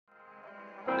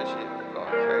This shit going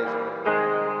crazy.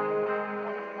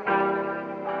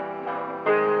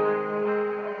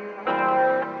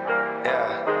 Yeah.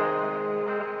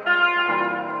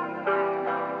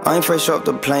 I ain't fresh off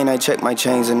the plane, I check my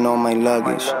chains and all my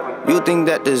luggage. You think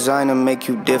that designer make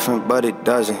you different, but it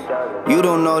doesn't. You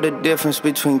don't know the difference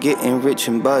between getting rich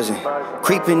and buzzing.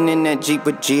 Creeping in that Jeep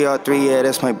with GR3, yeah,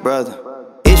 that's my brother.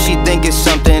 If she think it's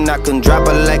something, I can drop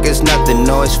her like it's nothing.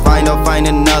 No, it's fine, I'll find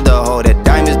another hoe. That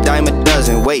diamond's dime a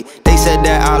dozen. Wait, they said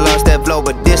that I lost that flow,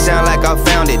 but this sound like I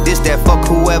found it. This that fuck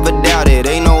whoever doubted.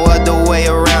 Ain't no other way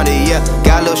around it, yeah.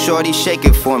 Got little shorty, shake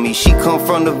it for me. She come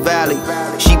from the valley.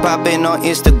 She poppin' on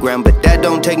Instagram, but that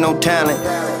don't take no talent.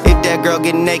 If that girl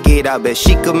get naked, I bet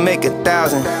she could make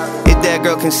 1,000. If that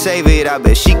girl can save it, I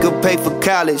bet she could pay for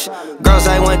college. Girls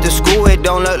I went to school with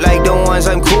don't look like the ones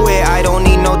I'm cool with. I don't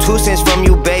need no 2 cents from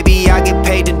you, baby. I get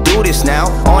paid to do this now.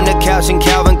 On the couch in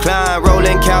Calvin Klein,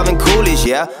 rolling Calvin Coolidge,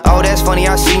 yeah. Oh, that's funny,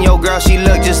 I seen your girl, she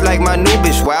look just like my new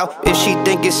bitch, wow. If she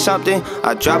think it's something,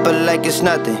 I drop her like it's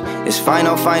nothing. It's fine,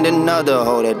 I'll find another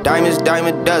hoe. That diamond's dime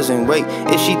a dozen. Wait,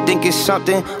 if she think it's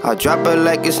something, I'll drop her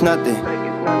like it's nothing.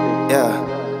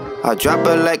 Yeah, I'll drop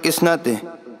her like it's nothing.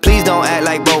 Please don't act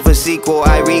like both is equal.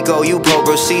 I Rico, you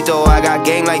Pobrecito. I got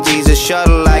game like Jesus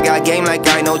Shuttle. I got game like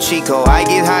I know Chico. I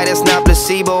get high, that's not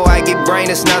placebo. I get brain,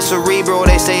 that's not cerebral.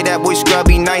 They say that boy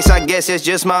Scruby nice. I guess it's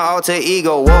just my alter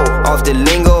ego. Whoa, off the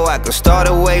lingo, I could start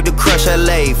a wave to crush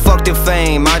LA. Fuck the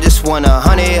fame, I just want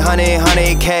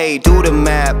 100K. Do the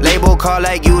map, label call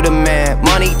like you the man.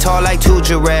 Money tall like 2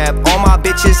 giraffe. All my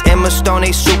bitches Emma Stone,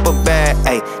 they super bad.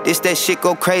 Ayy, this that shit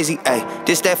go crazy. Ayy,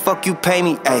 this that fuck you pay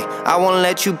me. Ayy, I won't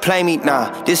let you play me,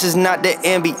 nah, this is not the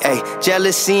NBA.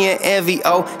 Jealousy and envy,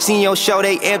 oh, seen your show,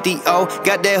 they empty, oh.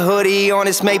 Got that hoodie on,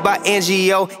 it's made by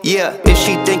NGO, yeah. If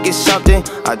she think it's something,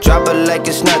 I drop her like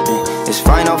it's nothing. It's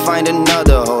fine, I'll find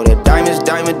another hoe. That diamond's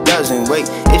dime a dozen. Wait,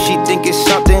 if she think it's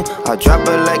something, I'll drop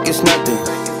her like it's nothing.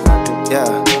 Yeah,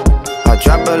 I'll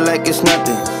drop her like it's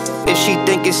nothing. If she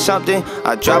think it's something,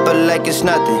 I drop her like it's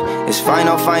nothing. It's fine,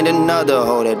 I'll find another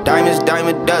hoe. That diamond's dime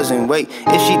a dozen. Wait,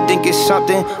 if she think it's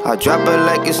something, I'll drop her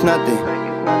like it's nothing.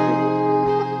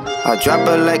 I'll drop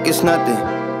her like it's nothing.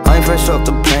 I ain't fresh off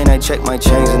the plane, I check my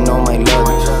chains and all my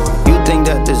luggage. You think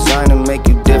that designer